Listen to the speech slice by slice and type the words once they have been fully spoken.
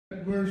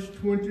at verse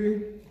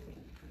 20.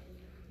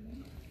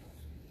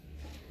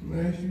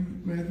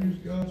 Matthew's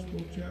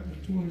Gospel, chapter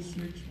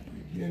 26,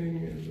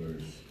 beginning in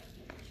verse.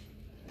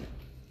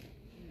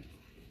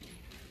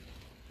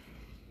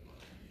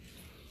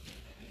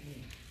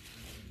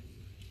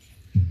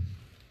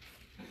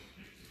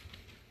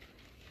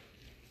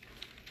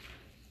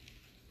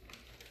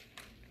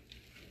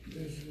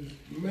 This is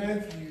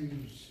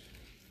Matthew's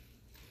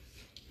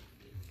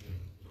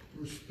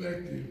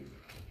perspective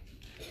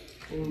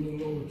on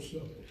the Lord's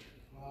Supper.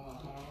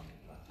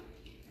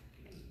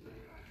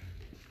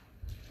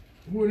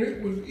 When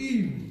it was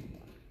evening,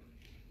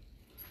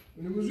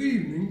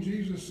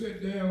 Jesus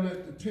sat down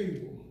at the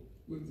table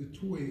with the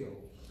 12.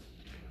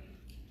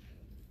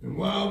 And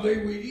while they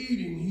were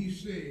eating, he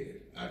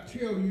said, I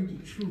tell you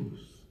the truth.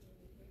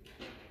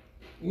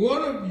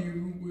 One of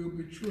you will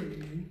betray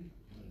me.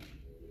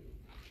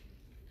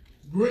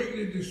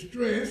 Greatly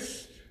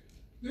distressed.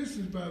 This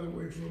is, by the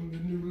way, from the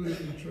New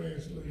Living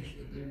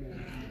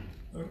Translation.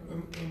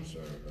 I'm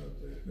sorry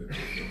about that. Let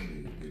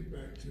me get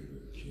back to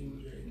the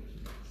King James.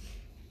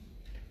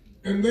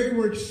 And they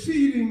were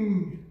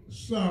exceeding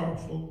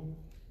sorrowful,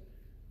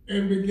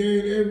 and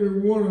began every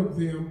one of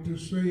them to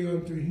say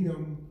unto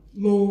him,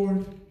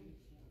 Lord,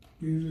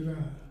 is it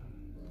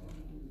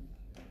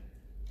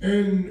I?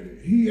 And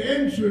he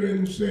answered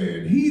and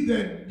said, He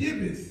that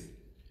dippeth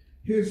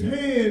his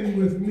hand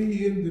with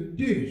me in the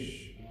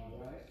dish,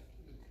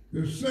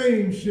 the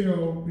same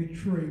shall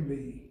betray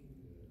me.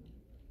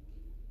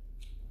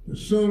 The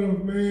Son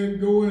of Man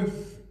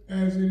goeth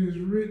as it is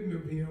written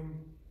of him,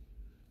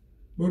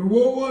 but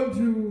woe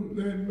unto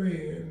that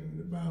man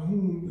by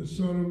whom the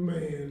Son of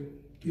Man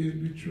is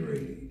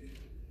betrayed.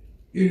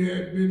 It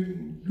had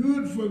been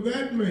good for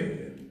that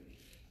man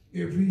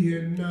if he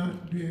had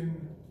not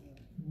been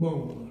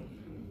born.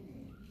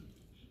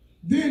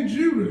 Then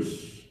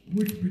Judas,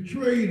 which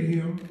betrayed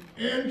him,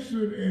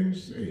 answered and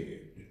said,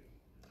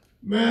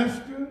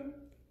 Master,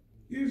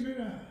 is it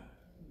I?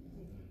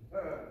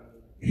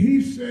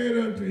 He said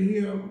unto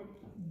him,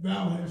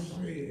 Thou hast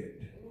said.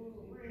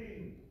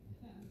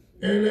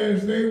 And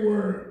as they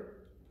were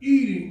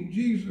eating,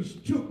 Jesus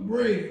took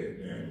bread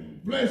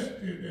and blessed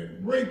it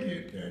and brake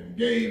it and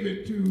gave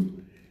it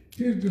to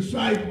his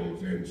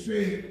disciples and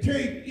said,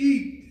 Take,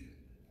 eat,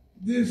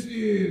 this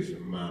is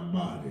my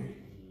body.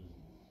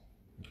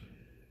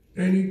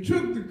 And he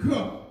took the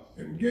cup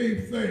and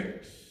gave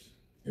thanks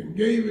and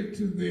gave it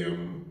to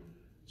them,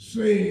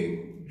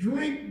 saying,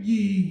 Drink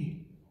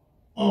ye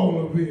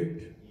all of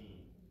it.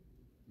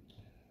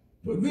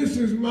 For this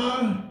is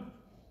my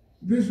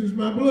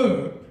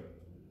blood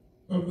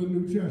of the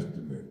New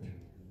Testament,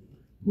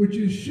 which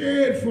is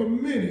shed for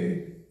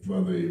many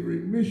for the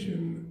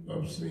remission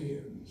of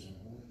sins.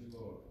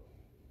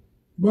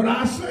 But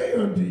I say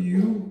unto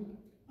you,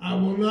 I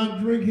will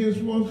not drink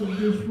henceforth of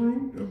this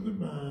fruit of the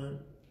vine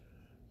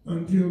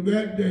until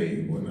that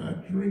day when I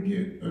drink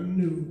it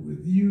anew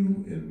with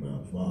you in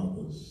my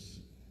Father's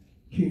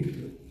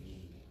kingdom.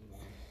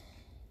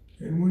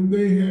 And when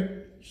they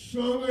had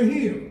sung a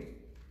hymn,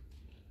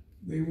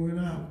 they went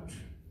out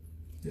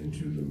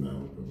into the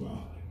Mount of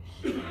Olives.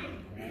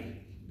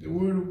 The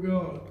word of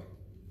God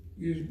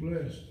is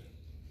blessed.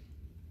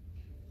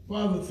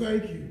 Father,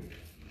 thank you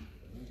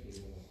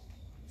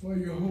for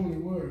your holy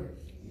word.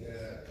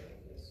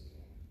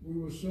 We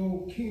were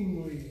so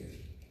keenly and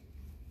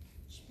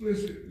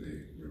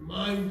explicitly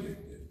reminded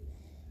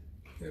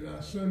in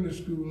our Sunday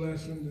school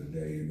lesson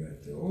today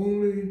that the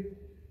only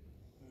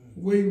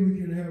way we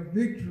can have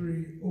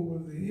victory over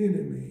the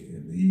enemy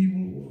and the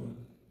evil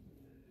one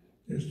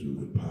is through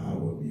the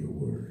power of your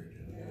word.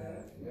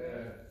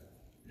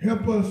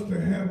 Help us to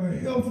have a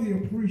healthy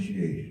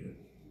appreciation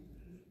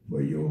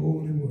for your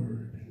holy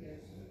word.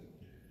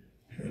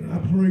 And I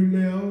pray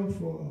now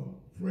for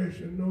fresh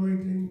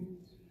anointing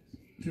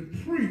to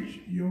preach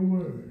your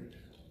word,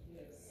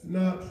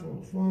 not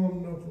for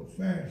form nor for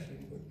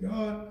fashion, but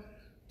God,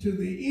 to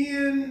the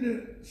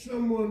end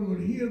someone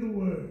would hear the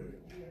word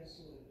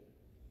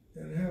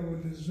and have a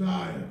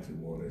desire to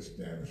want to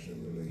establish a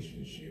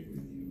relationship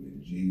with you.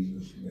 In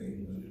Jesus'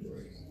 name I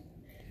pray.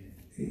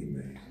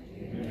 Amen.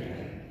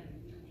 Amen.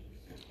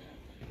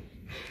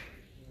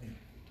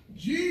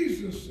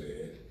 Jesus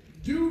said,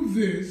 do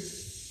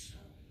this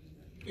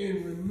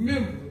in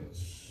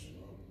remembrance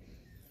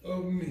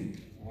of me.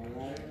 All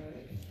right.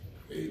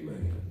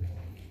 Amen.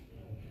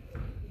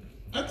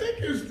 I think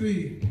it's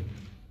the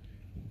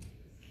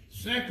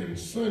second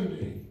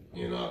Sunday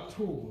in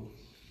October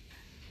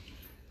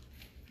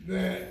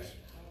that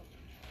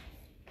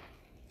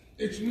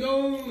it's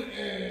known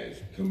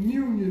as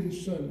Communion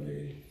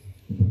Sunday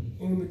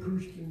on the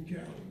Christian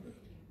calendar.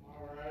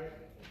 All right.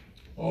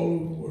 All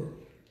over the world.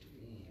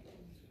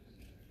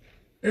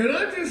 And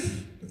I just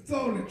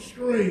thought it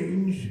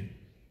strange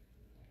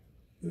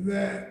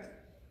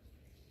that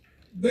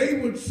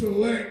they would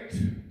select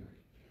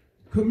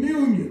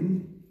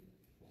communion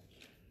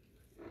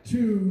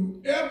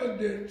to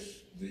evidence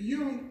the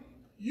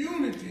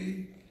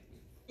unity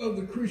of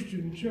the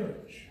Christian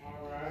church.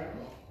 All right.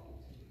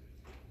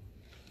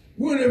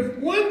 When if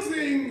one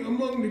thing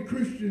among the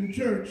Christian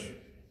church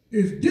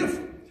is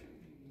different,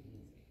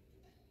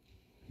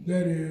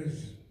 that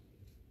is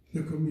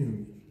the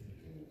communion.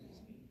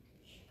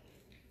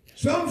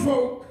 Some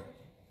folk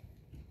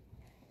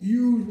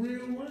use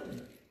real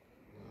wine.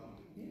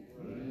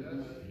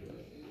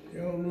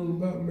 Y'all know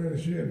about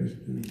Manischewitz,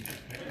 do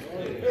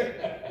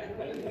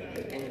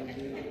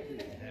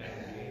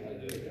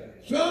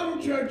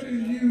Some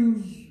churches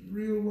use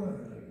real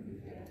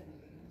wine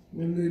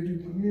when they do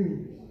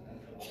communion.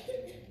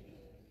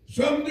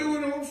 Some do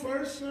it on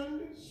first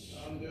Sundays.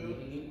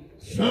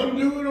 Some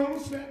do it on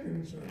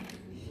second Sundays.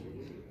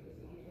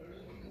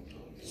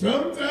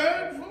 Some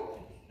third,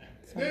 fourth.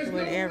 There's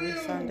no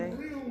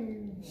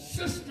real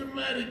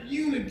systematic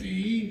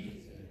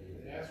unity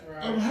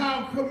of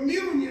how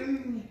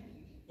communion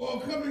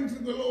or coming to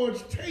the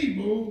Lord's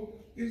table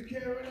is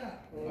carried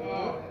out.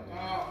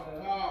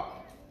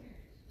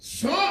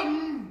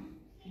 Some,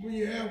 when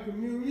you have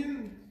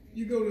communion,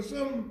 you go to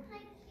some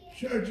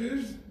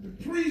churches, the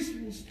priest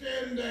will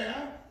stand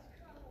there,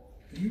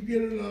 you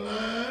get in a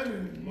line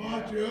and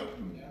march up,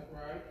 and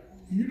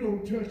you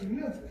don't touch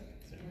nothing.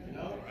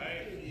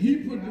 He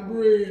put the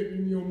bread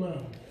in your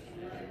mouth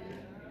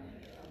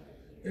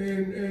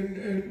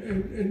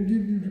and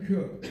give you the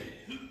cup.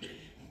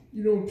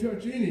 You don't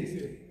touch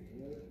anything.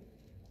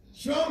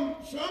 Some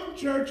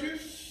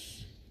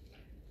churches,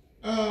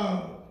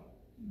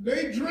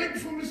 they drink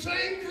from the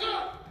same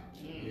cup.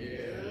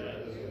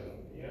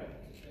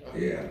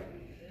 Yeah.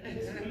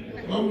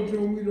 Mama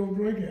told me don't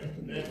drink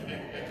after that.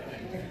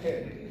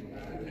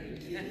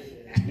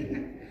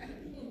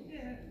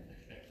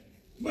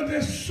 But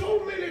there's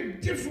so many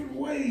different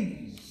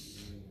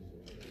ways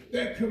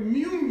that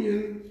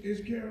communion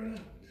is carried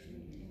out.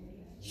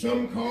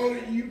 Some call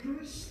it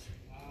Eucharist.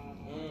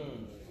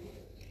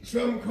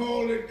 Some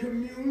call it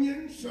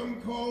communion.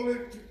 Some call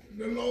it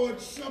the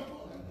Lord's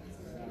Supper.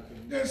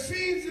 There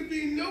seems to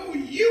be no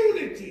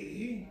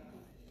unity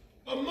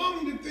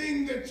among the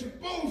things that's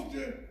supposed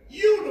to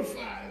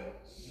unify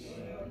us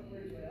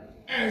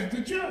as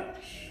the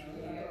church.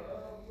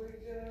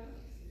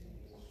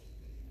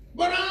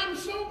 But I'm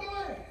so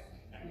glad,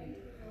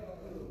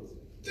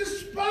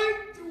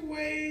 despite the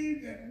way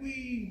that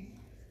we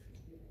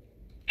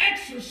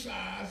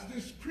exercise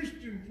this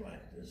Christian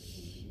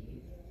practice,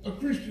 a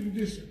Christian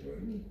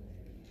discipline,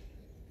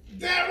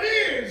 there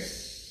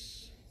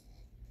is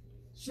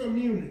some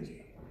unity.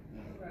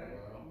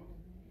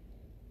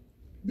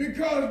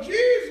 Because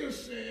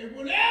Jesus said,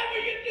 whenever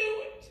you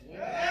do it,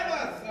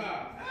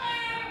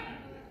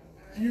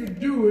 you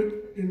do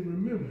it in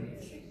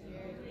remembrance.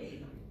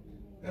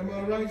 Am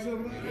I right,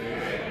 somebody?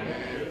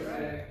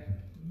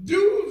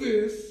 Do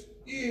this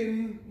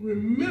in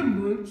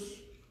remembrance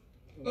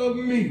of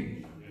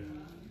me.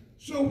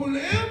 So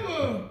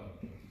whenever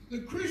the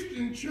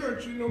Christian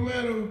church, no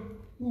matter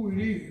who it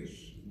is,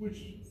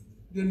 which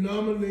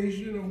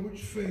denomination or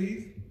which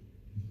faith,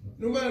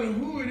 no matter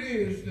who it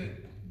is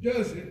that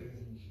does it,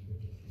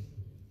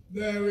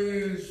 there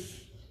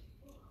is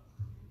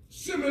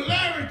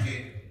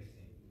similarity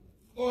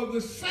or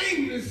the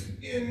sameness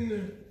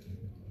in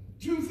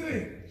two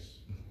things.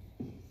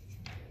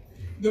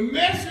 The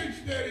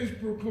message that is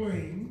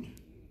proclaimed,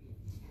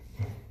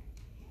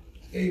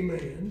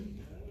 amen,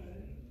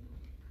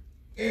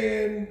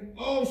 and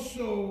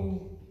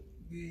also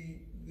the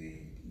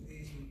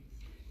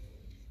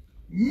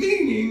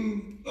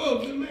meaning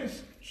of the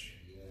message.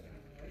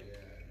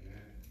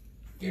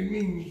 It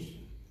means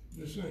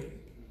the same.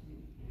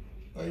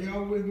 Are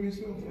y'all with me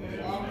so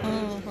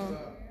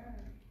far?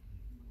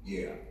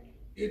 Yeah.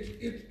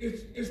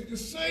 It's the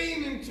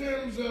same in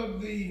terms of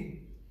the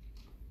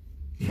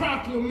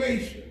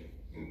proclamation,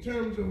 in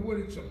terms of what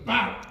it's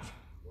about.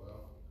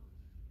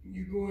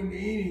 You go into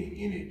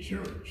any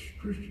church,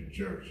 Christian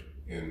church,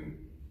 and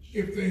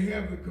if they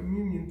have the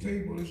communion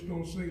table, it's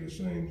going to say the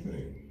same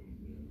thing.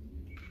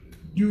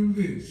 Do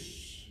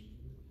this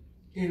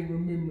in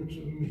remembrance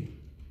of me.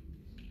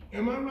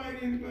 Am I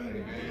right, anybody?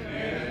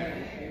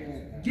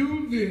 Amen.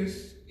 Do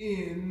this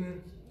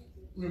in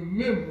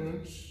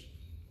remembrance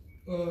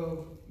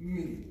of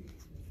me.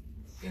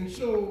 And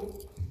so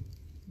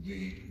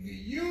the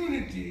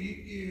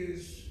unity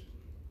is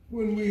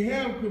when we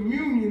have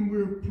communion,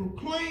 we're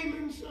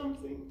proclaiming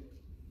something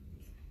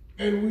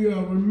and we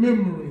are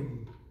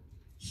remembering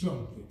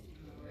something.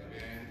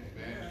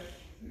 Amen.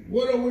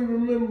 What are we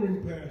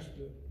remembering,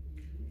 Pastor?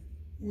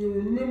 We're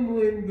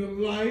remembering the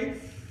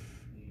life,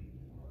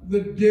 the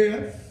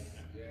death,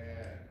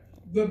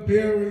 the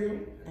burial,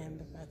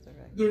 and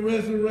the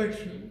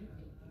resurrection,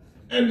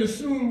 and the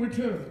soon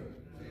return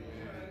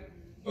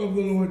of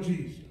the Lord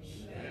Jesus.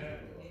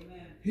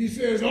 He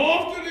says,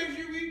 often as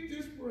you eat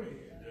this bread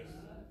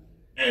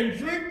and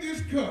drink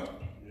this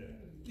cup,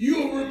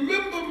 you'll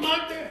remember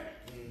my death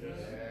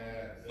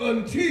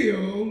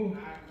until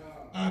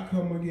I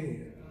come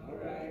again.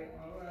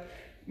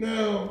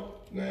 Now,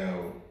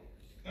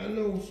 I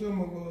know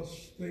some of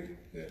us think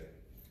that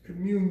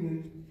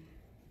Communion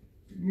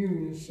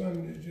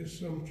Sunday is just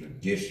some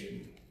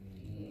tradition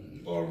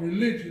or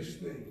religious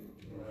thing.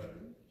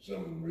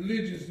 some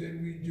religious that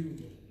we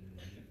do.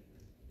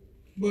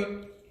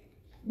 But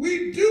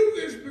we do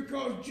this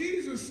because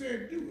Jesus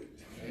said do it.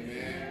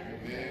 Amen.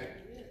 Amen.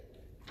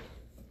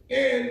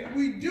 And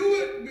we do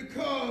it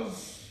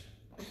because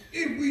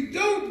if we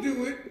don't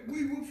do it,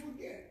 we will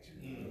forget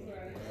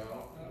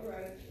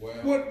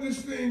what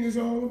this thing is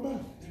all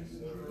about.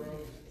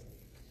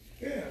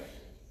 Yeah.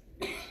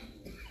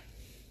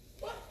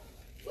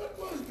 What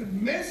was the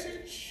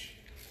message?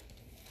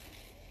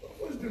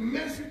 What was the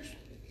message?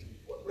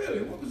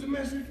 What was the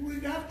message?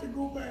 We'd have to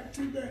go back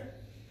to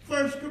that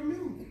first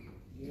communion.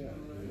 Yeah.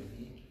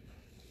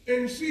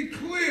 And see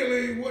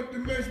clearly what the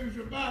message is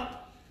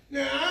about.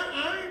 Now,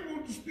 I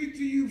want to speak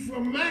to you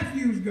from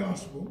Matthew's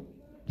gospel.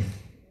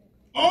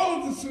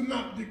 All of the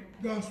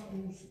synoptic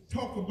gospels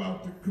talk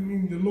about the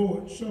communion, the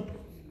Lord's Supper.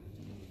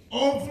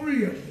 All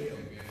three of them.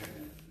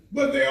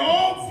 But they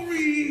all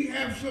three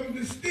have some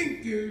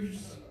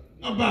distinctives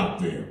about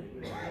them.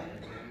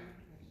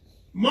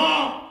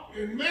 Mark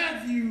and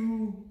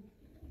Matthew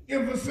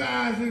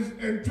emphasizes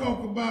and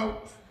talk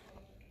about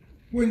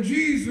when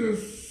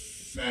Jesus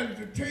sat at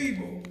the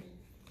table,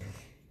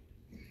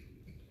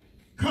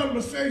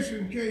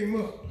 conversation came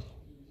up.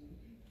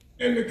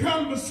 And the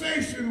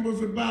conversation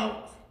was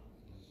about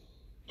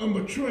a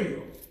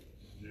betrayal.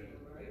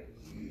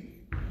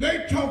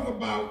 They talk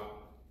about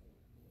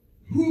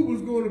who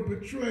was going to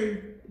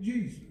betray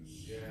Jesus.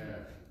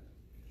 Yeah.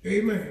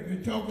 Amen. They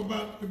talk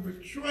about the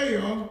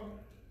betrayal,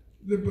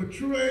 help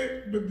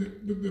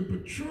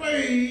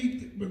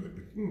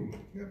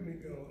me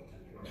God.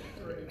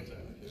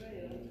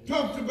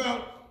 Talked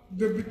about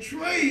the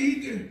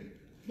betrayed,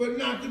 but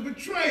not the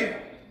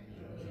betrayer.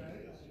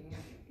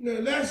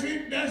 Now that's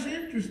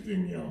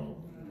interesting, y'all.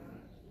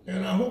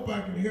 And I hope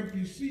I can help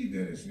you see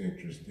that it's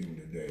interesting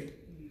today.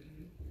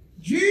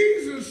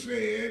 Jesus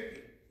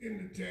said in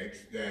the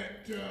text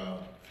that,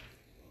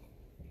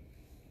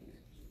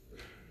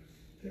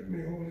 help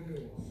me, Holy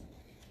Ghost.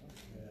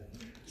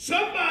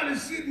 Somebody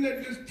sitting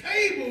at this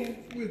table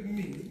with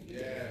me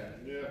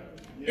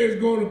is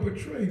going to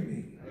betray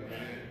me.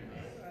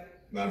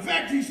 Matter of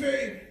fact, he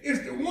said,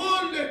 it's the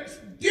one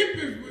that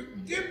dippeth with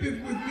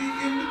me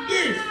in the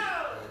dish.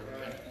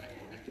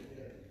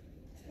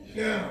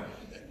 Now,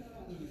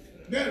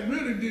 that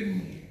really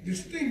didn't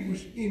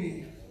distinguish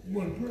any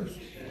one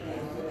person.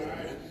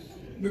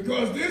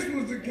 Because this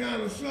was the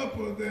kind of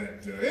supper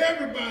that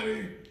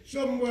everybody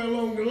somewhere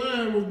along the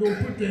line was going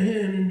to put their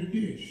hand in the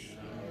dish.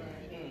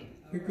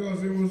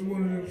 Because it was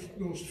one of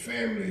those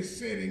family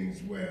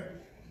settings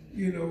where,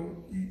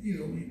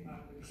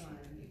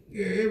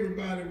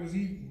 everybody was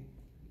eating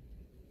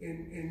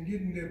and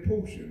getting their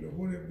portion of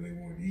whatever they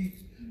wanted to eat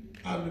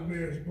out of the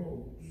various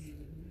bowls.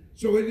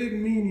 So it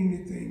didn't mean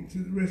anything to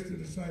the rest of the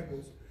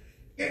disciples.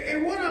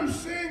 And what I'm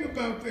saying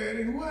about that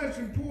and why it's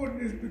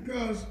important is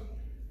because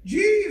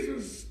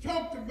Jesus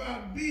talked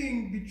about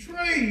being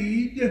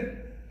betrayed,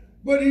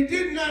 but he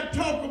did not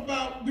talk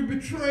about the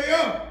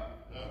betrayer.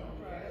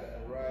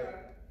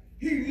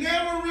 He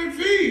never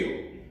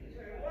revealed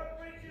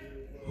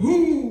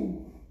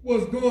who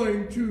was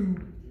going to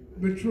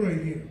betray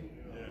him.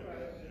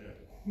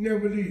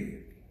 Never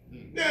did.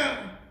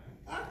 Now,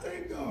 I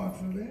thank God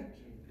for that.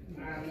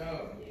 I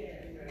know.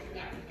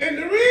 And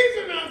the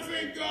reason I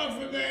thank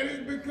God for that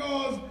is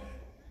because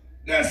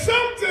there's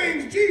some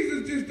things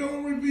Jesus just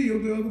don't reveal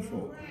to other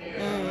folks.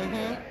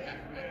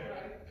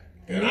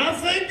 And I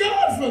thank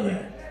God for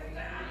that.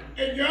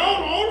 And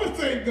y'all ought to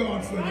thank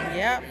God for that.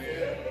 Yep.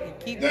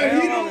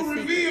 That he don't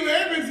reveal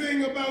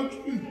everything about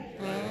you.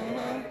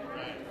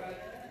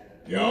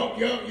 Y'all,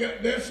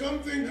 there's some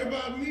things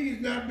about me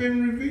that's not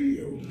been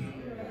revealed.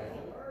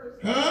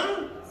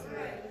 Huh?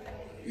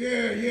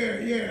 Yeah.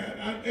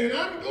 And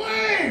I'm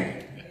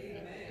glad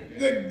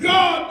that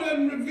God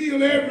doesn't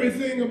reveal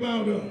everything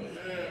about us.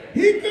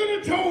 He could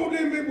have told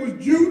them it was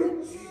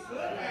Judas.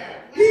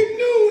 He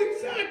knew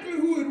exactly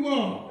who it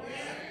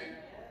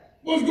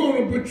was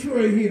going to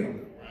betray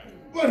him.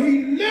 But he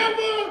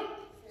never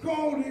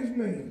called his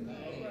name.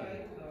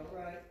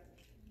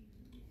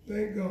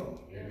 Thank God.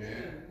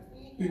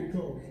 Didn't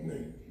call his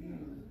name.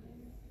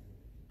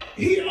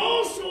 He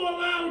also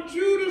allowed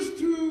Judas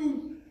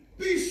to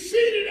be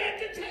seated at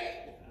the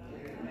table.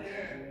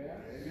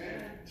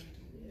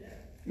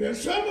 Now,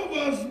 some of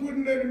us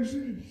wouldn't let him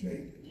sit at the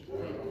table.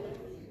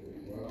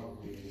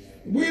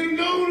 If we'd have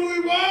known who he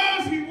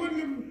was, he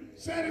wouldn't have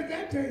sat at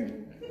that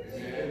table.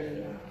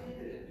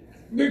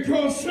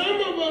 Because some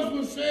of us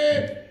would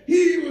say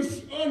he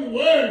was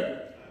unworthy.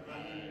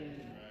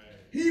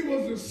 He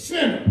was a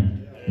sinner.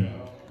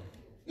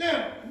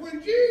 Now,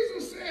 when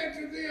Jesus said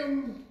to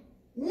them,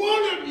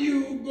 one of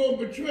you going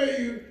to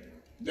betray you,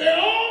 they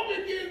all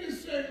begin to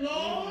say,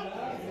 Lord,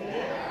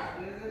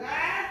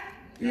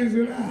 is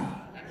it I?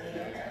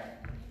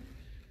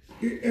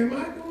 Am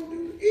I going to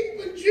do it?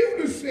 Even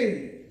Judas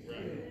said,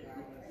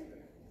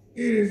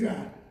 it is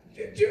I.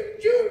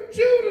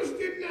 Judas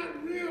did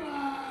not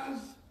realize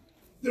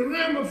the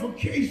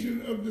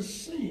ramification of the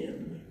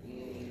sin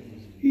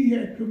he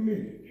had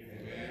committed.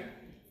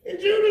 And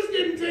Judas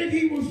didn't think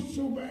he was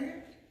so bad.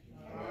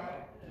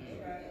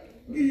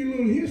 I'll give you a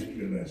little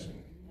history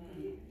lesson.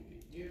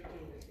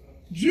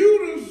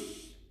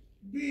 Judas,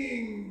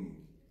 being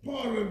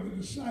part of the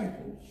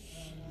disciples,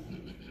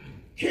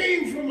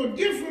 came from a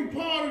different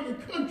part of the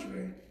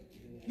country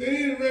than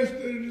any rest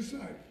of the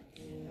disciples.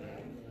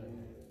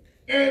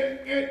 And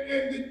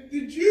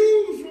the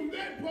Jews from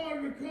that part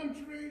of the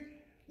country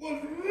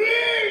was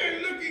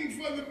really looking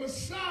for the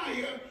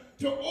Messiah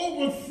to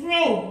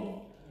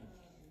overthrow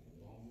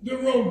the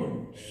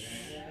Romans.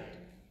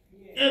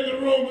 And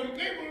the Romans,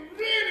 they were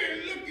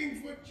really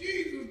looking for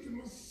Jesus, the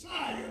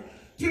Messiah,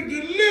 to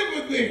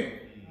deliver them.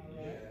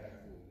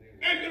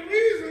 And the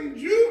reason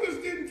Judas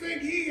didn't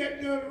think he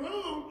had done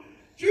wrong,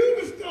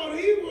 Judas thought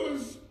he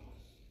was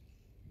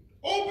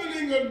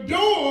opening a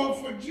door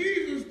for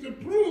Jesus to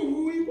prove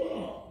who he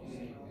was.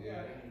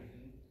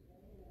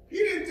 He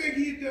didn't think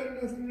he had done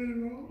nothing really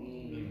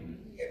wrong.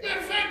 As a matter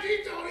of fact,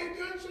 he thought he'd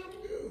done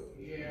something good.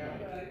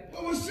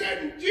 But was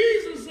setting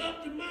Jesus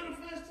up to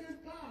manifest his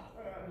power.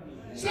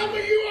 Some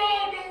of you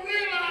all don't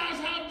realize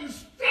how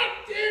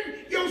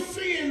destructive your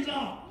sins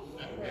are.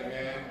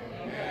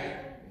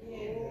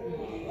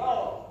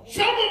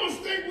 Some of us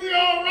think we're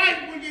all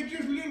right when they're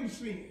just little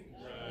sins.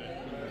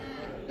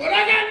 But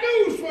I got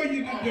news for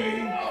you today.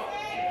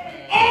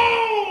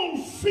 All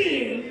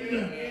sin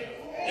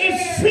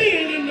is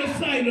sin in the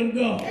sight of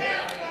God.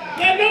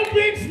 There's no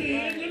big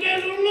sin and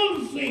there's no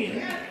little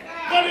sin.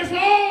 But it's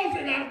all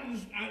sin.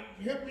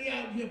 Help me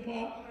out here,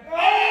 Paul.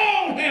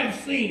 All have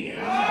sinned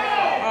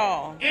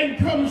and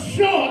come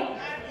short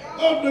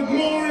of the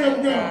glory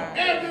of God.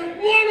 Every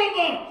one of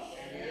us.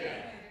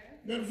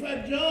 Matter of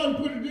fact, John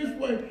put it this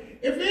way.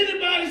 If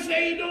anybody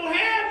say he don't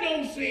have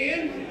no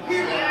sin, he's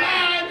a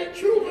lie, the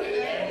truth is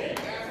in.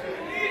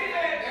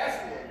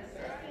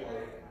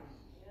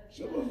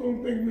 Some of us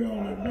don't think we're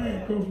all that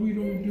bad because we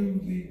don't do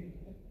the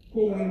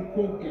quote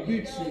unquote the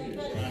big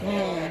sins.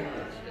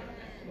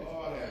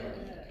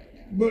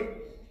 But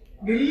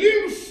the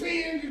little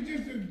sins are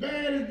just as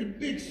bad as the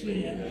big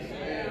sins,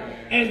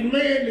 as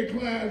man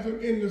declares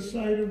them in the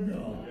sight of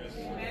God.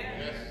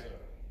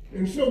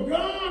 And so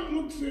God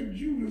looks at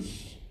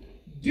Judas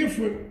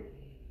different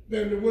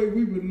than the way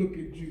we would look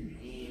at Judas.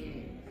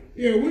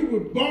 Yeah, we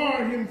would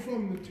bar him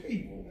from the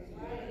table.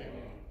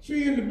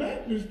 See, in the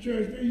Baptist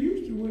church, they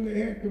used to, when they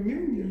had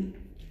communion,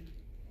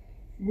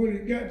 when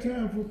it got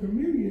time for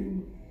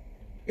communion,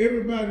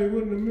 everybody that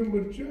wasn't a member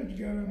of the church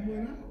got up and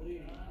went out.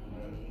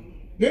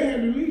 They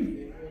had to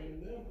leave.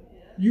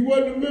 You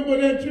wasn't a member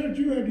of that church,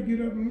 you had to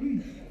get up and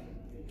leave.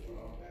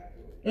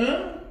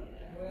 Huh?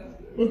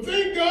 But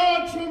thank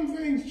God some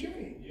things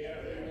change.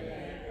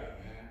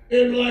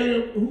 In light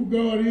of who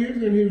God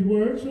is and his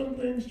word, some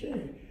things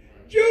change.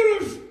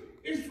 Judas,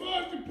 as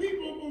far as the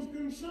people was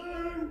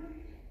concerned,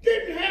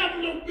 didn't have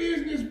no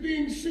business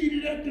being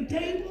seated at the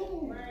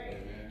table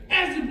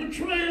as a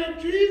betrayer of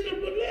Jesus.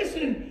 But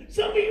listen,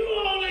 some of you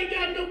all ain't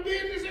got no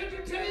business at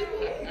the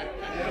table.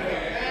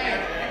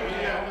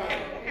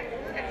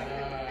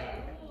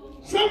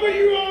 Some of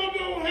you all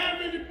don't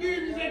have any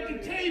business at the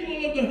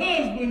table of the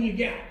husband you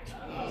got.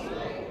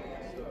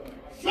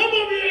 Some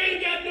of you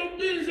ain't got no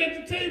business at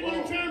the table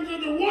in terms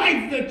of the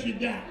wife that you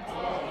got.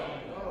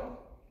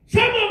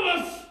 Some of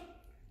us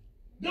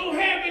don't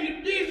have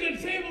any business at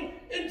the table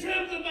in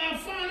terms of our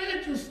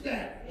financial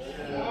status.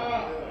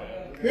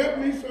 Help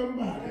me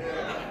somebody.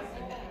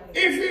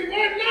 If it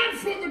were not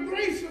for the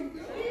grace of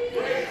God.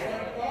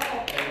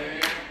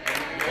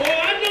 Oh,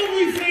 I know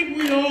we think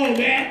we all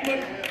that, but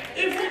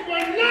if it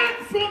were not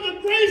for the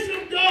grace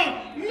of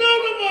God,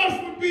 none of us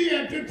would be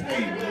at the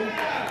table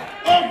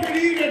or could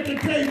eat at the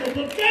table.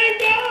 But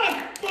thank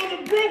God for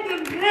the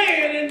broken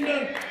bread and the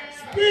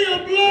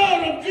spilled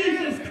blood of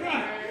Jesus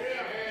Christ.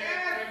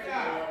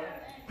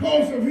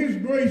 Because of his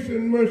grace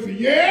and mercy.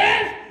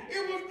 Yes,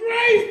 it was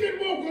grace that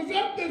woke us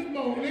up this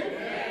morning.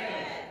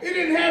 It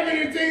didn't have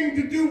anything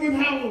to do with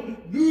how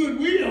good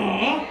we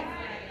are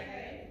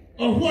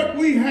or what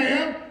we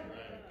have.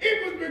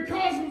 It was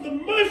because of the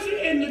mercy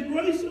and the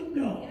grace of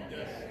God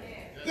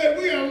that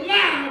we are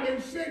alive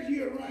and sit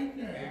here right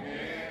now.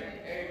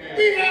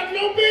 We have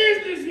no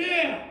business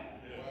here.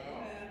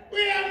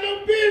 We have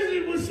no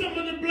business with some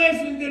of the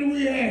blessings that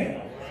we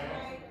have.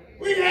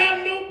 We have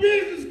no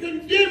business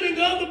condemning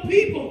other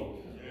people.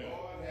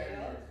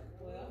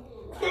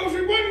 So if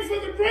it wasn't for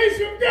the grace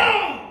of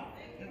God,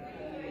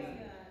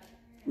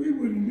 we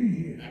wouldn't be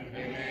here.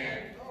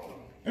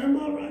 Am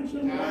I right,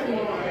 somebody?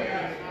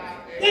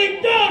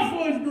 Thank God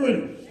for his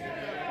grace.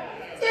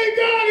 Thank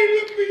God he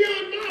looked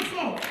beyond my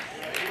faults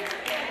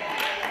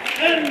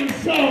and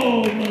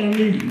saw my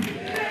needs.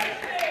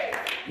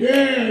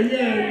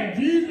 Yeah.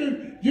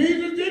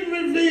 Jesus didn't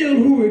reveal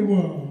who it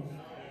was.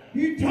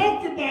 He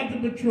talked about the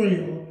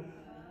betrayal,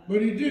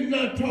 but he did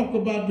not talk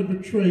about the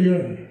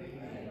betrayer.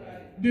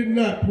 Did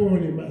not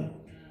point him out.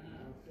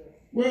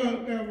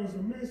 Well, that was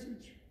a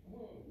message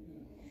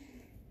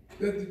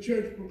that the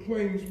church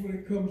proclaims when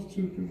it comes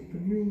to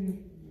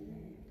communion.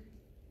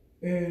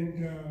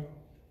 And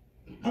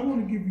I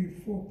want to give you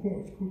 4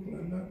 points quickly.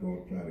 I'm not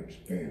going to try to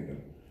expand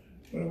them,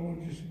 but I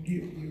want to just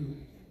give you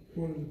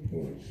one of the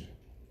points.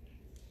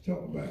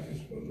 talk about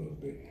this for a little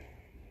bit.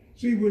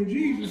 See, when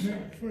Jesus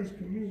had the first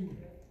communion,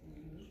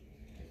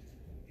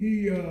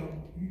 he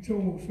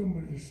told some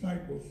of the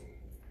disciples,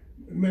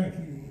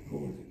 Matthew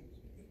recorded,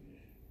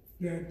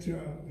 that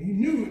he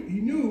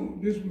knew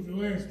this was the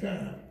last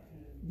time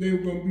they were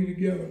going to be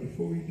together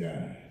before he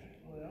died.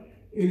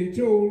 And he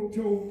told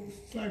the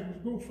disciples,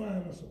 go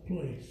find us a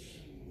place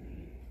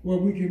where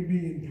we can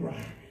be in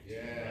private.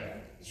 Yeah.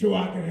 So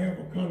I can have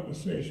a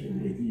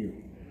conversation with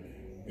you.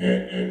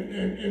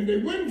 And they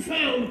went and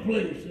found a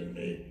place, and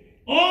they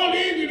all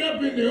ended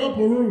up in the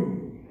upper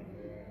room.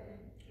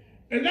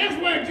 And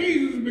that's why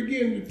Jesus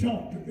began to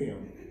talk to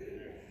them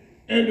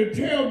and to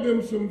tell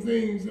them some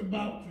things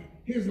about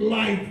his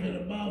life and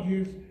about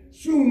his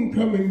soon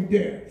coming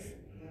death.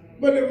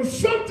 But there was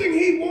something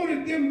he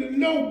wanted them to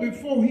know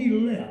before he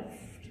left.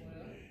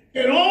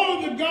 And all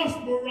of the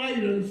gospel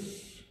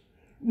writers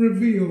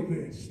reveal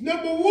this.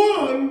 Number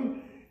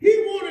one,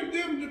 he wanted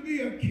them to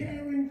be a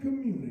caring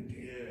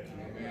community.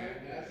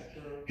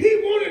 He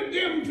wanted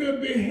them to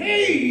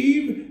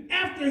behave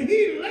after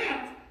he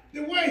left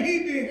the way he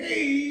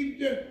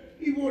behaved.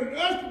 He wanted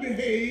us to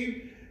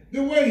behave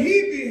the way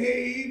he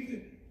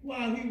behaved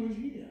while he was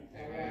here.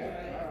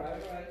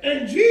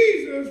 And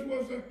Jesus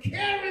was a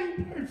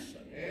caring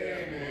person.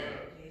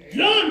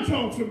 John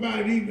talks about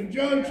it even.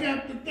 John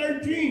chapter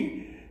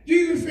 13.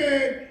 Jesus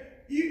said,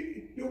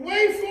 the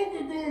way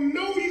folk are going to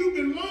know you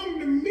belong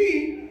to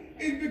me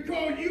is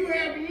because you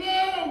have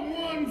love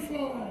one for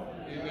all.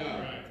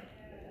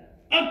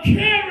 A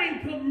caring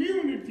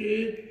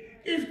community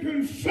is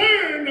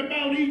concerned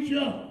about each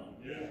other.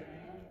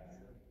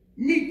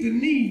 Meet the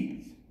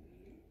needs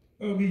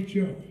of each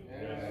other.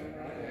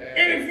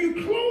 And if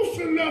you're close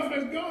enough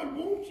as God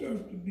wants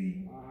us to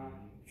be,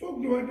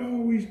 folk don't have to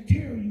always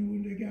tell you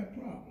when they got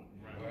problems.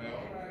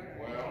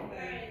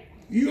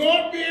 You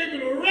ought to be able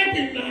to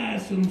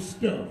recognize some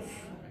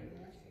stuff.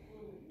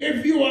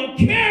 If you are a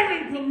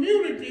caring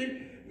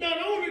community, not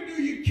only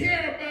do you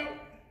care about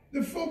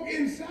the folk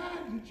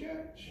inside the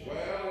church,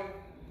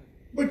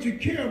 but you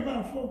care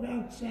about folk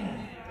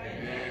outside.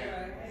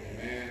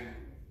 Amen.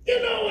 You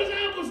know, as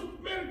I was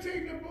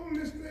meditating upon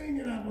this thing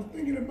and I was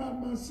thinking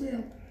about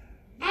myself,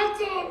 I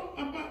thought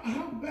about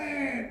how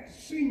bad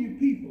senior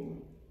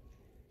people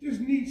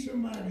just need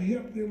somebody to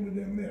help them with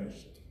their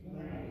medicine.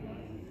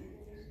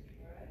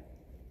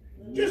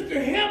 Just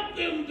to help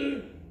them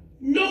to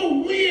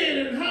know when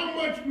and how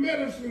much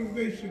medicine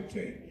they should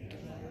take.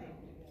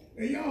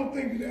 And y'all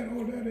think that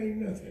ain't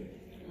nothing.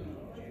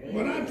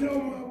 But I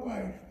told my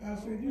wife, I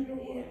said, you know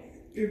what?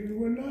 If it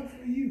were not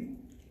for you,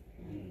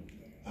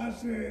 I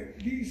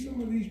said,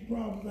 some of these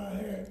problems I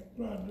had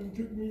probably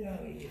took me out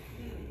of here.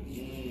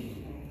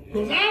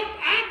 Because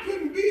I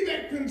couldn't be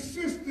that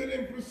consistent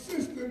and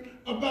persistent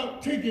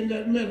about taking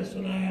that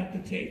medicine I have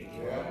to take.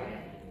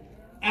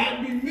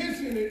 I'd be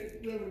missing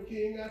it, Brother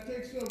King. I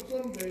take some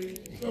days.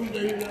 Some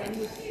days I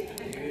wouldn't.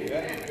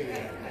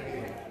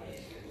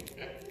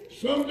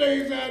 Some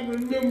days I'd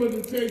remember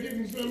to take it,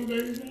 and some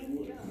days I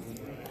wouldn't.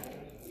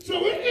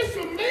 So it's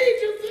a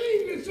major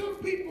thing that some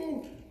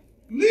people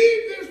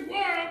leave this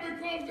world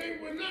because they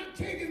were not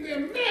taking their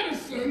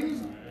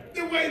medicines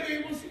the way they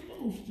were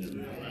supposed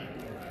to.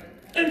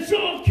 And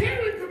so a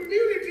caring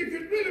community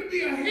could really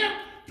be a help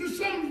to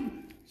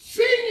some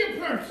senior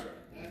person.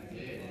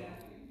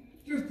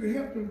 Just to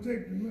help them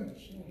take the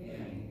medicine.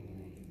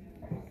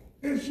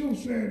 It's so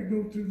sad to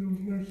go to those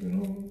nursing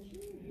homes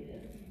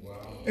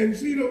and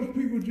see those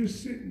people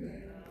just sitting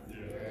there.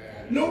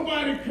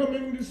 Nobody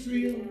coming to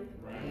see them.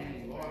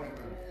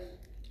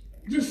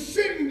 Just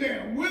sitting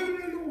there,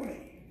 withering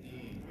away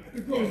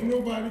because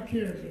nobody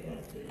cares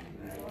about them.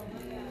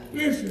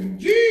 Listen,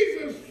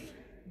 Jesus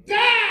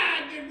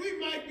died that we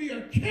might be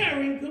a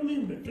caring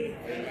community.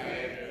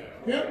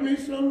 Help me,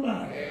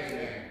 somebody.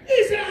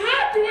 He said,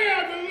 how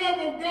dwell the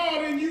love of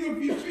God in you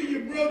if you see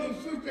your brother or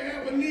sister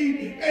have a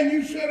need and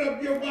you shut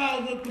up your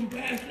bowels of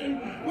compassion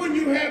when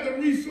you have the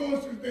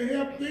resources to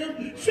help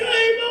them?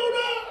 Shame on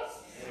us.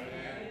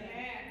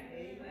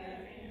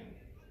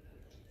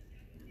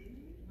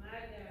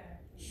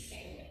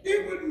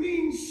 It would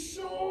mean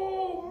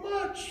so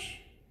much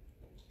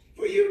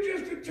for you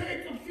just to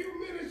take a few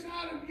minutes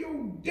out of your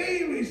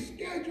daily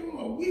schedule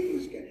or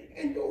weekly schedule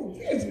and go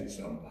visit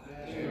somebody.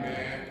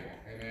 Amen.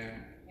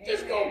 Amen.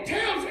 Just go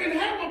tell and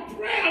have a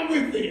prayer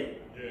with them.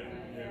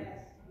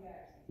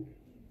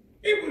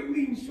 It would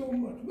mean so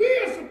much. We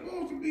are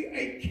supposed to be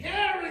a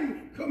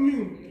caring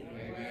community.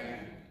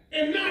 Amen.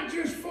 And not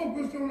just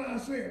focused on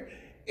ourselves.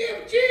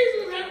 If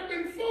Jesus had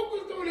been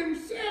focused on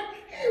himself,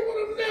 he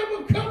would have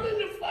never come in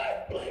the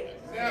first place.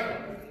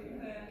 Never.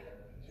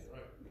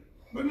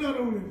 But not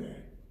only that.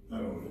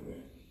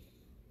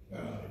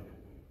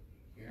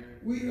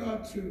 We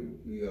ought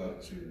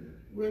to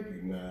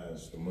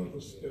recognize some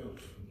other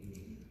stuff.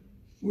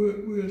 We're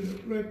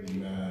to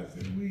recognize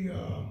that we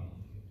are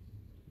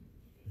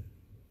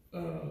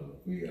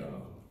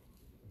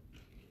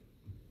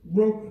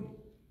broken,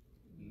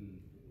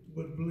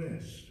 but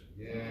blessed.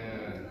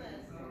 Yeah.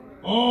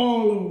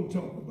 All of them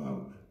talk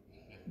about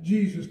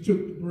Jesus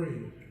took the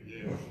bread.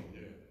 Yeah.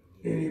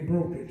 And he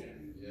broke it.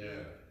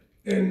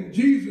 Yeah. And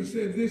Jesus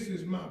said, this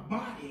is my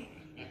body,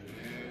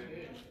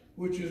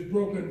 which is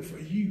broken for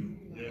you.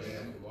 Yes.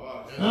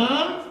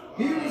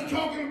 He was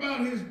talking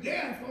about his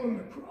death on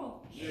the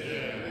cross.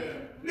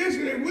 Yeah.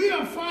 Listen, if we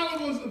are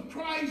followers of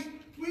Christ,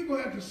 we're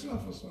going to have to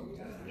suffer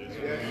sometimes.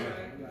 Yeah.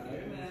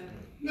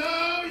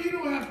 No, you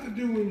don't have to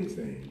do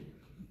anything.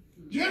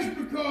 Just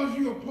because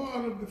you're a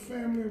part of the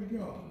family of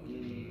God.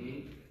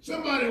 Mm-hmm.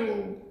 Somebody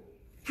will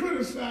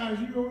criticize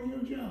you on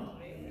your job.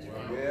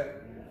 Yeah.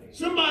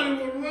 Somebody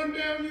will run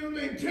down your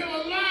name, tell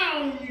a lie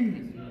on you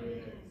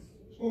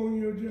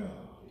on your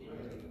job.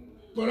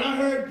 But I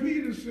heard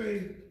Peter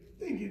say,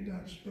 think it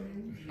not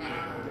strange.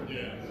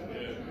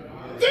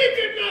 Think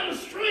it not a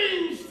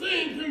strange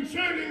thing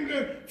concerning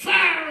the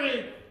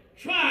fiery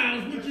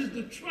trials, which is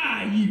to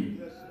try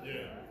you.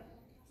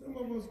 Some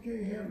of us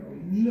can't handle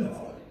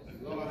nothing.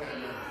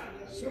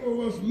 Some of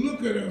us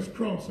look at us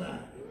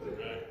cross-eyed.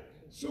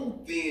 So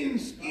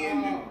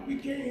thin-skinned that we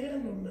can't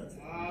handle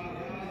nothing.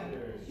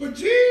 But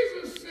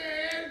Jesus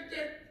said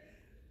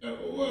that,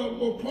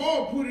 well,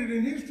 Paul put it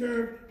in his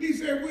term. He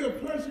said we are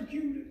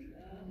persecuted,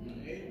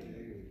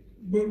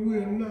 but we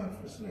are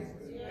not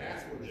forsaken.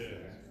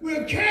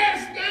 We're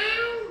cast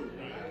down,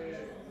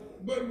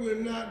 but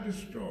we're not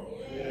destroyed.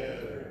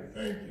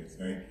 Thank you,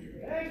 thank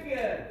you. Thank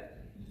you.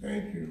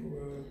 Thank you,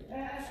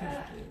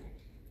 sister.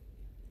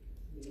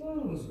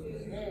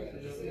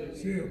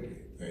 Sylvia,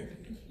 thank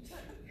you.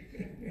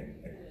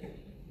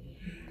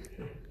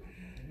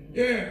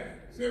 Yeah,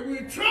 so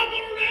we're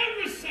troubled on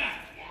every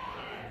side,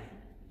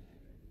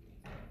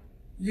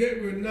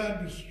 yet we're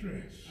not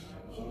distressed.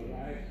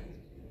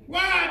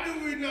 Why do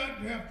we not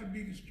have to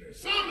be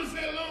distressed? Psalmist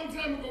said a long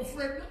time ago,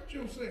 fret not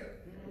yourself.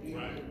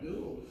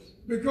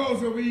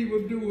 Because of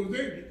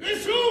evildoers. They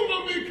soon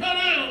going to be cut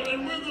out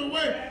and wither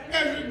away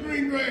as the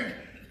green grass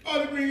or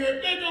the green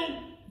grass. They're going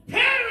to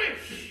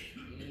perish.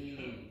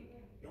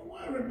 Don't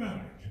worry about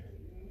it.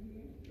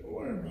 Don't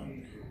worry about it.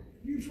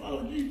 You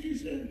follow Jesus. He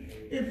said,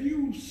 if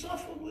you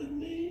suffer with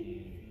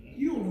me,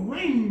 you'll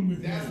reign with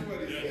me. That's what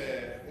he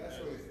said. That's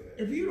what he said.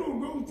 If you don't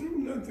go through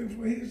nothing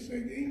for his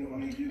sake, ain't no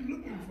need you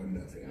looking for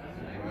nothing.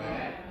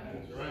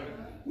 That's right.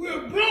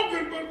 We're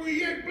broken, but we're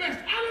yet blessed.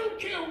 I don't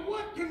care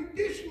what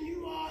condition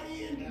you are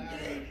in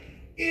today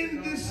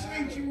in this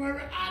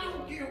sanctuary. I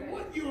don't care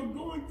what you're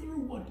going through,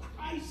 what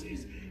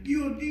crisis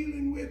you're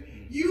dealing with.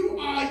 You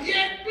are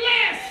yet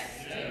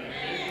blessed.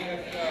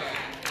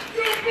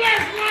 You're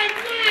blessed right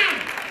now.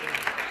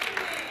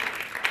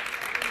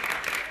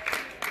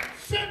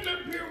 Sitting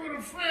up here with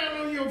a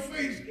frown on your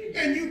face,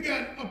 and you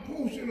got a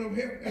portion of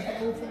health, as the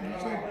old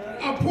folks say,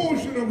 a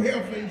portion of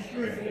health and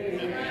strength.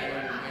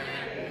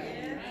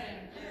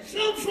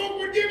 Some folk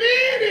would give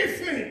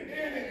anything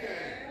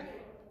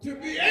to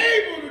be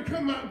able to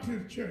come out to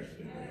the church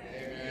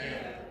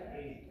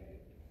today.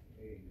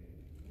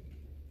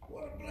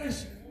 What a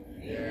blessing.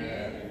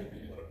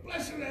 What a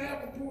blessing to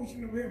have a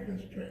portion of health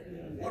and strength.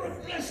 What a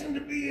blessing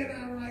to be in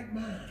our right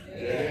mind.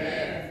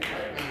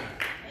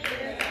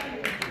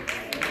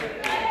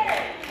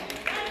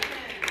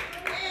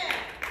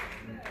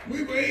 We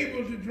were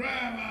able to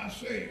drive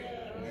ourselves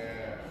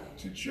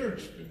to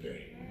church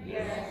today.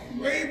 We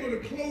were able to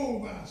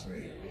clothe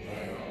ourselves.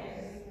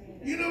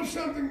 You know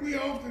something we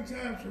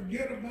oftentimes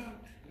forget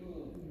about?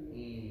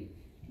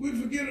 We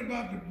forget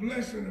about the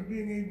blessing of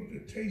being able to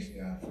taste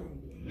our food.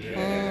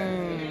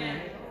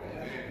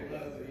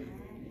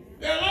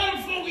 There are a lot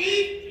of folk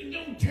eat and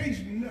don't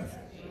taste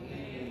nothing.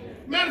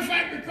 Matter of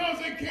fact, because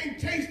they can't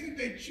taste it,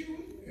 they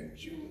chew it and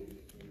chew it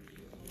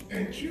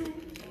and chew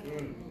it.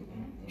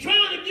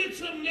 Trying to get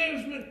some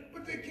nourishment,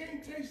 but they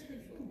can't taste their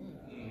food.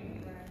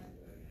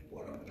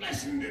 What a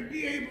blessing to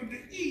be able to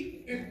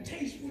eat and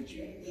taste what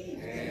you eat.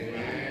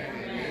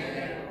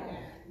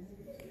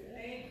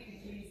 Thank you,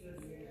 Jesus.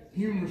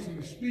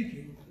 Humorously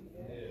speaking,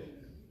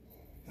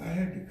 I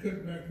had to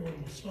cut back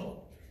on the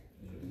salt.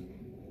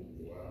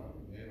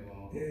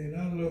 And I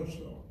love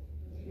salt.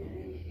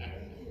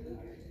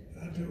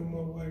 I told my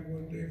wife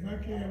one day, if I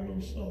can't have no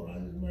salt, I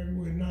just might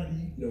well not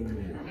eat no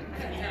more.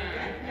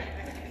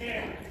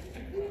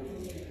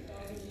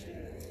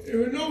 There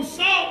was no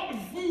salt, the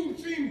food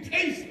seemed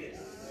tasteless.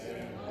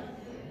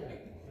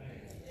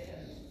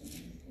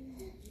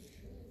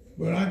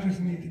 But I just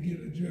need to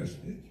get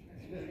adjusted.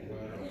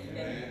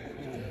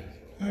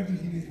 I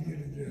just need to get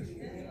adjusted.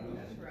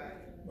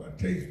 My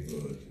taste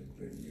buds and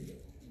things, you know.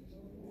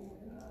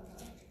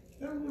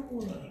 I remember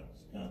when I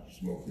stopped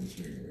smoking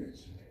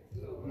cigarettes.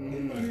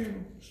 Anybody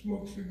ever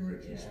smoked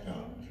cigarettes and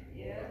stopped?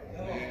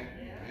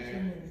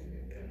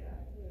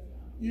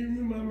 You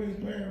remember how many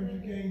pounds you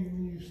gained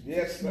when you stopped?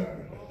 Yes, sir.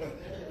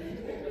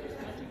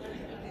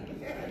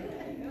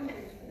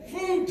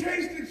 Food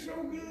tasted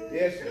so good.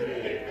 Yes, it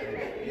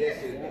did. Yes,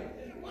 it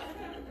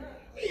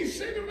did. These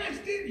cigarettes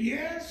did?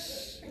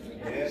 Yes.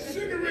 Yes.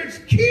 Cigarettes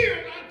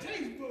killed our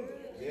taste buds.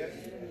 Yes.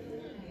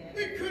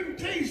 We couldn't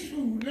taste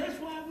food. That's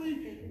why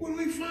when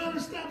we finally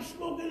stopped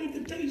smoking and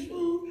could taste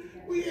food,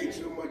 we ate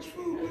so much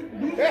food with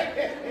blood.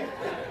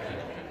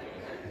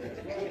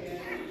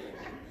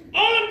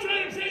 All I'm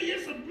trying to tell you,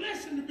 it's a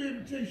blessing to be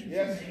able to taste your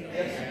Yes, food.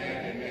 yes.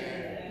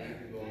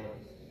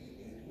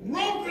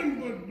 Broken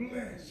but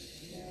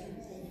blessed.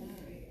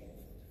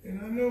 And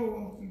I know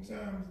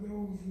oftentimes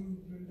those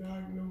who've been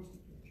diagnosed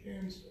with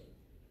cancer,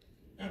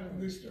 after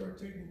they start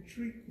taking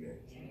treatment,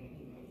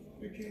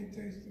 they can't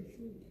taste the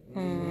food.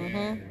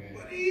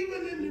 But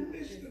even in the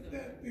midst of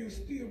that, they're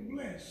still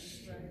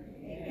blessed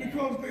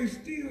because they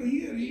still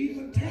here to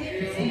even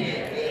taste the food.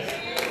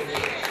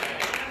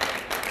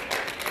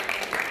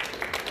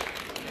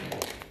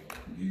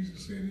 Jesus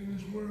said, in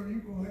this world, you're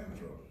going to have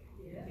trouble.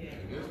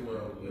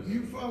 If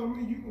you follow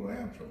me, you're going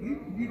to have trouble.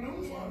 Even if you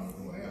don't follow me,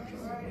 you're going to have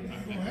trouble. But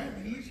you're going to have it.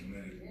 At least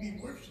let it be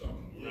worth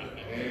something.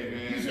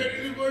 He said,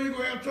 in this world, you're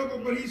going to have trouble.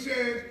 But he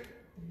says,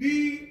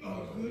 be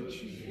of good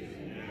cheer.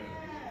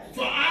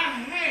 For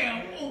I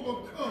have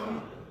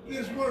overcome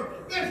this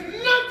world. There's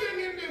nothing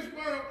in this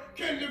world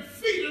can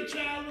defeat a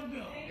child of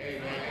God.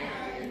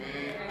 Amen.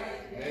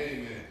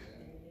 Amen.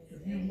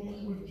 If you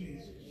walk with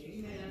Jesus.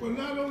 But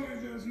not only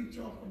does he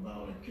talk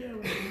about a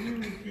carrying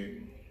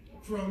community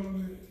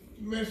from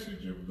the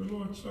message of the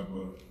Lord's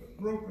Supper,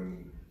 a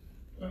broken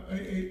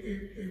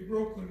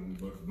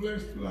but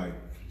blessed life,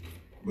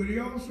 but he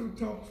also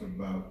talks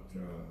about,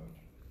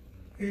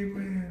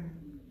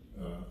 amen,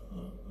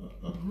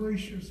 a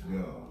gracious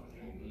God.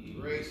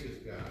 Gracious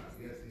God.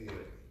 Yes, he is.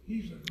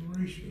 He's a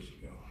gracious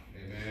God.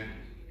 Amen.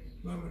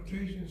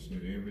 Lamentations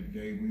said every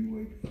day we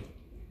wake up,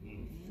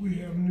 we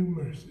have new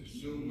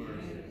mercies. New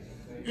mercies.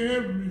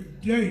 Every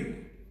day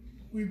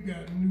we've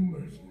got new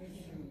mercies.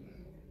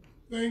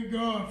 Thank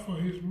God for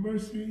his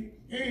mercy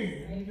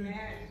and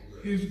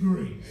his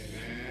grace.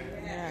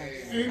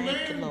 Yes. Amen.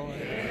 Thank the Lord.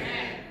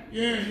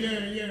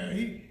 Yeah.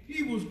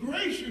 He was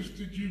gracious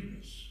to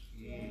Judas.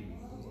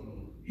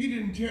 He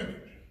didn't tell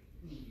it.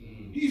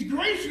 He's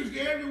gracious to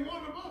every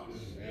one of us.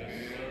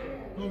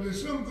 Because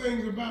there's some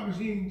things about us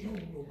he ain't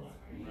told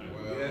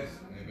nobody. Yes.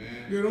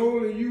 Amen. That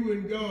only you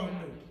and God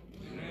know.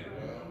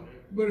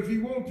 But if he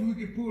wants to,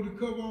 he can pull the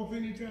cover off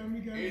anytime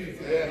he got it.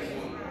 Yes.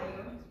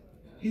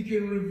 He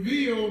can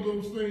reveal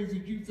those things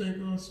that you think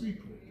are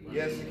secret.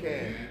 Yes, he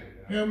can.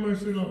 Have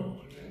mercy, Lord.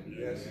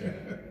 Yes.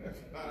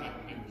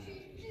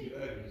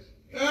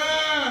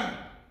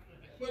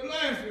 But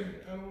lastly,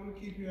 I don't want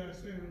to keep you out, I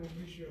said it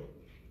won't be short.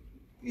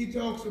 He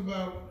talks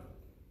about,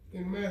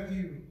 in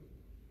Matthew,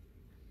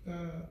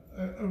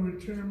 a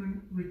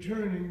returning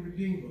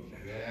Redeemer.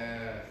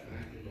 Yes.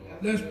 Thank you,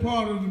 Lord. That's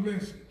part of the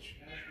message.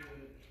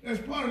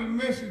 That's part of the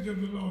message of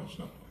the Lord's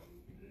Supper.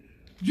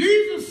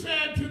 Jesus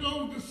said to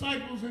those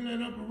disciples in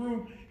that upper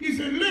room, he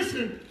said,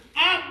 listen,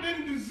 I've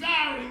been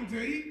desiring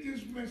to eat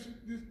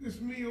this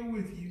meal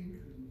with you.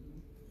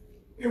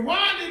 And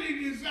why did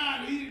he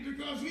desire to eat it?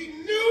 Because he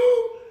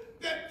knew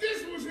that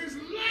this was his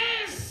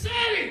last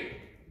setting.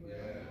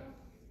 Yeah.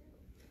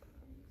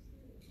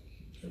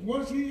 And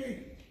once he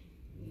ate,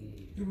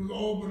 it was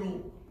all but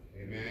over.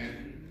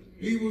 Amen.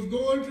 He was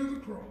going to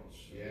the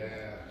cross.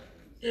 Yeah.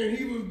 And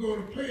he was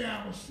going to pay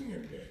our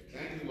sin debt.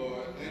 Thank you,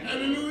 Lord. Thank you.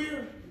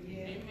 Hallelujah.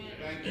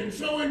 Thank you. And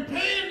so in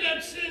paying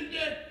that sin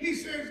debt, he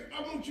says,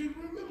 I want you to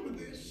remember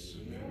this.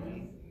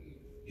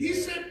 He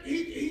said,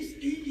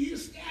 he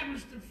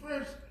established the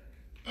first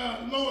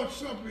Lord's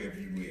Supper, if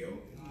you will,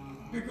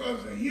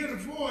 because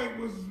heretofore it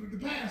was the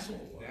Passover.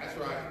 That's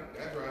right.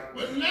 That's right.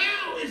 But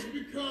now it's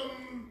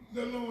become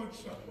the Lord's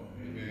Supper.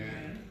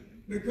 Amen.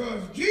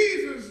 Because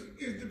Jesus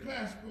is the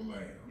Paschal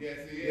Lamb.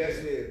 Yes, he is. Yes,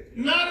 he is.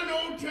 Not an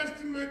Old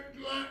Testament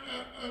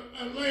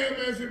lamb,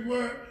 as it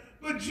were,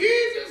 but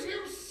Jesus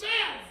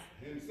himself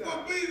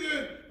will be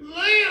the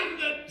lamb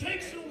that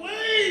takes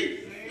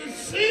away the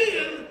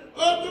sin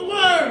of the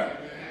world.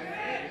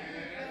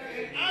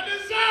 I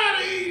desire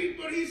to eat it,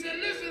 but he said,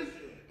 listen,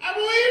 I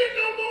won't eat it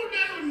no more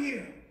down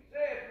here.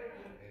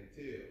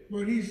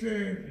 But he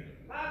said,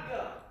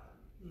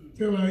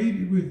 till I eat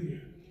it with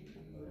you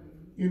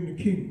in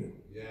the kingdom.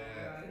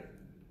 Yeah.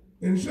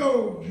 And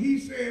so he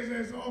says,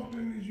 as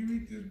often as you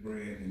eat this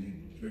bread and you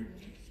drink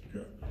this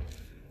cup,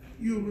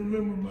 you'll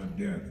remember my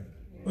death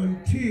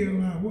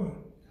until I what?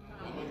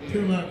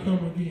 Till I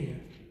come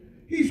again.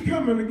 He's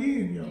coming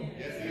again, y'all.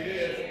 Yes, he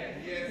is.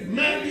 Yes.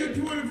 Matthew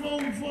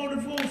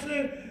 24:44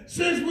 said,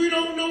 since we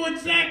don't know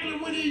exactly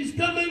when he's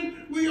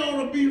coming, we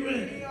ought to be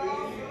ready.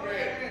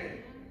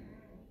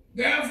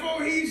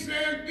 Therefore he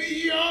says, be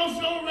ye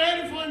also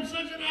ready, for in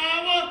such an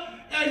hour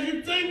as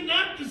you think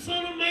not, the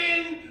Son of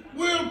Man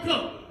will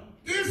come.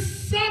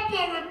 This supper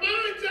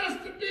reminds us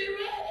to be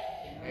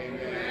ready.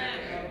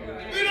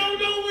 Amen. We don't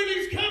know when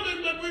he's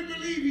coming, but we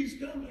believe he's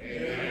coming.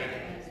 Amen.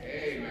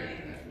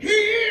 Amen. He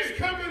is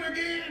coming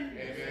again.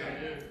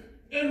 Amen.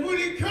 And when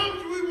he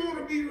comes, we want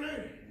to be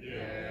ready.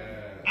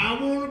 Yeah. I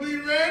want to be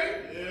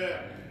ready.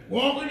 Yeah.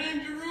 Walking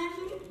in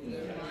Jerusalem,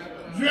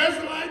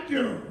 dressed like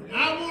John.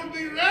 I want to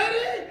be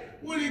ready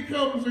when he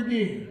comes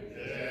again.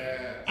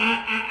 Yeah.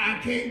 I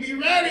can't be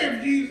ready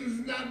if Jesus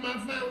is not my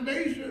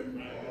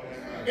foundation.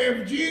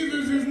 If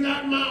Jesus is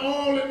not my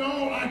all in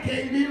all, I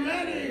can't be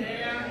ready.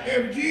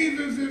 If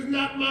Jesus is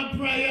not my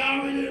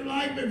priority in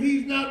life, if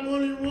he's not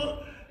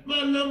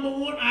my number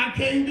one, I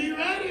can't be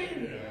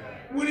ready.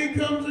 when he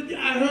comes again.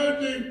 I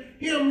heard the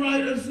hymn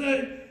writer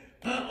say,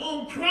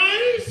 on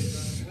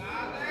Christ,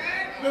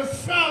 the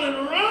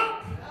solid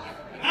rock,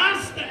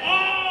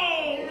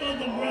 all of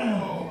the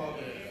ground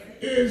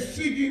is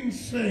seeking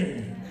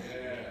sand.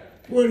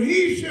 When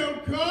he shall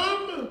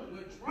come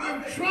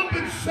with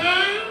trumpet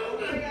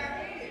sound,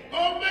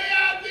 oh, may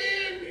I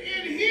then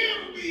in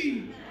him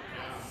be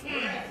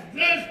found.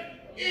 Just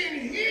in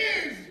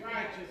his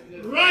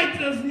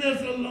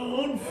righteousness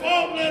alone,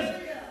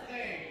 faultless.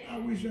 I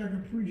wish I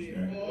could preach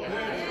that.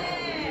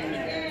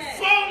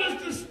 Faultless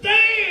to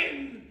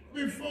stand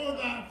before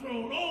thy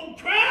throne. On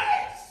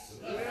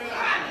Christ,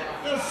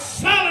 the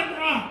solid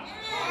rock,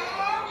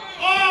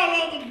 all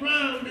of the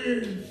ground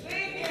is.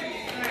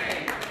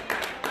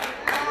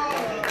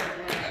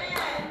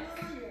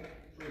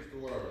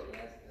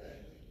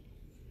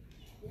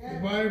 The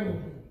Bible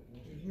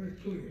is very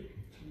clear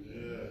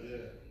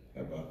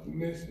about the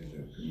message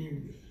of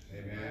communion.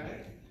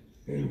 Amen.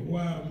 And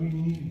why we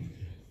need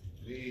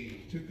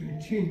to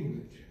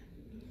continue it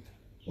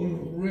on a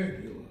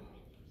regular,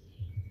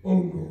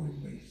 ongoing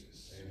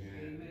basis.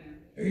 Amen.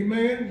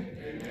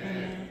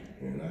 Amen.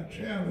 And I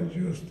challenge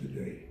us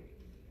today,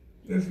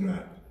 let's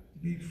not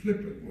be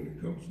flippant when it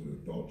comes to the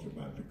thoughts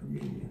about the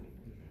communion.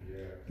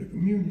 The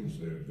communion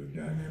serves a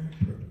dynamic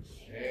purpose.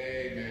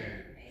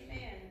 Amen.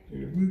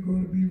 And if we're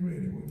going to be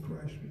ready when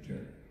Christ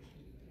returns,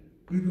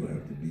 we're going to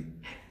have to be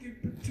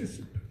active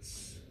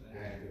participants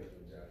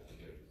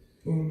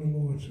on the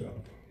Lord's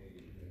Supper.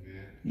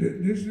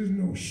 This is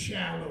no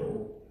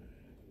shallow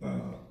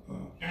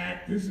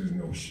act. This is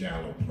no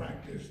shallow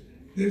practice.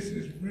 This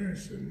is very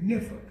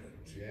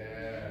significant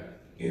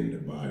in the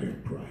body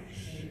of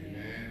Christ.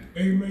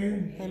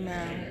 Amen.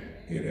 Amen.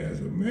 It has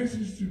a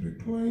message to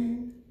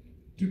proclaim,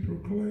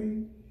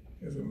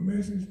 has a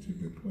message to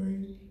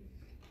proclaim,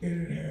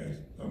 and it has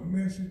a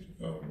message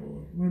of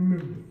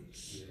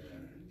remembrance.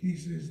 He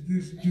says,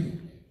 this do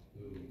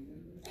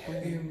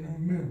in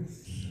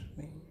remembrance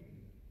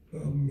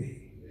of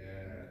me.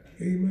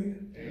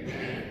 Amen.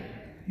 Amen.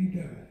 He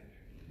died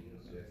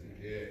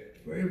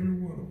for every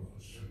one of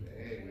us.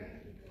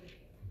 Amen.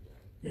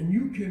 And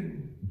you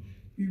can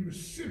be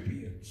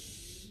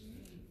recipients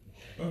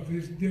of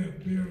his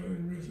death, burial,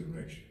 and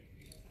resurrection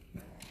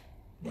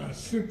by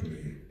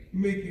simply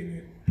making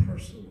it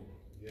personal.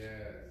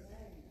 Yes.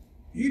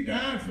 He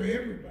died for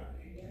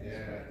everybody.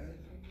 Yes.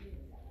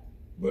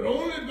 But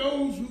only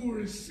those who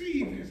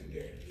receive his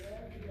death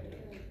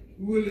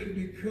will it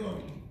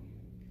become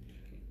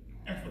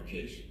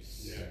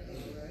efficacious. Yes.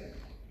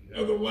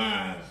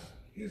 Otherwise,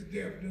 his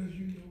death does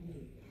you no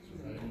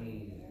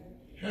good.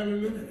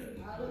 Hallelujah.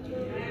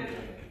 Hallelujah.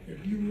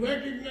 If you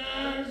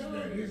recognize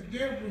that his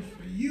death was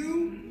for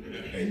you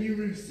and you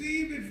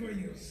receive it for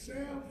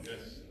yourself,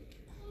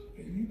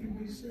 then you can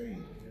be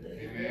saved.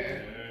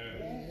 Amen.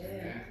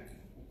 Amen.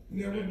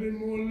 Never been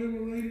more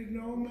liberated in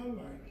all my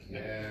life.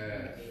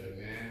 Yes.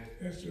 Amen.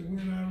 As to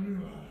when I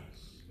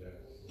realized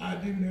I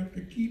didn't have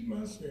to keep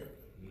myself.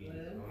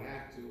 Don't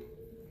have to.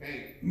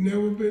 Hey.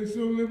 Never been so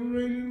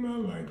liberated in my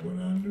life when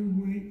I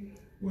knew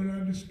when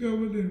I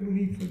discovered that when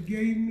he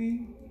forgave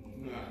me,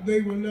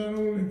 they were not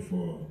only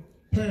for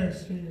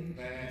past sins,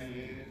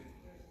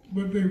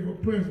 but they were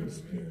present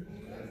sins.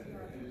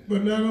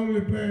 But not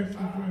only past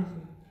and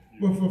present,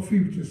 but for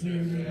future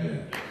sins as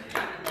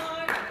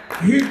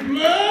well. His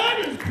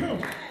blood is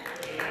covered.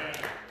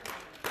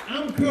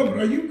 I'm covered.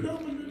 Are you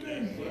covered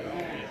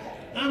today?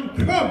 I'm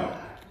covered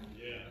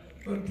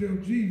until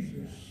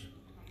Jesus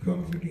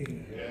comes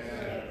again.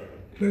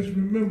 Let's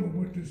remember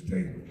what this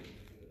table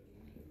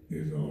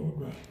is all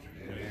about.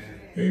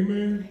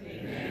 Amen.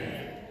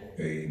 Amen.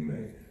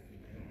 Amen.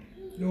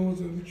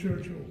 Doors of the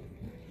church open.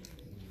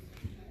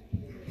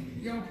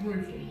 Y'all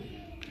pray for me.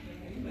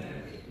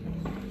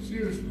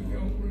 Seriously,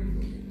 y'all pray for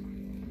me.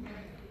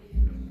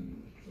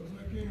 Because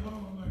I can't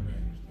holler like I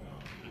used to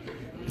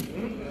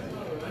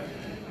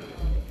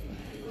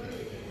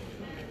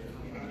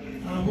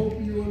holler. I hope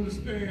you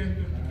understand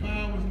that